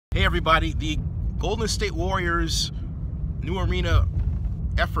Hey everybody, the Golden State Warriors' new arena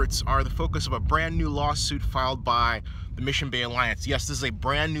efforts are the focus of a brand new lawsuit filed by the Mission Bay Alliance. Yes, this is a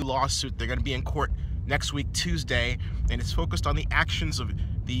brand new lawsuit. They're going to be in court next week, Tuesday, and it's focused on the actions of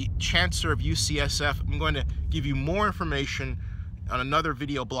the Chancellor of UCSF. I'm going to give you more information on another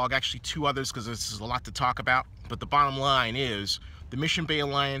video blog, actually two others, because this is a lot to talk about. But the bottom line is the Mission Bay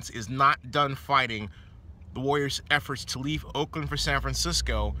Alliance is not done fighting the Warriors' efforts to leave Oakland for San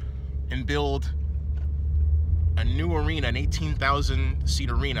Francisco and build a new arena, an 18,000 seat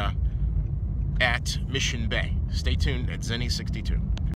arena at Mission Bay. Stay tuned at Zenny62.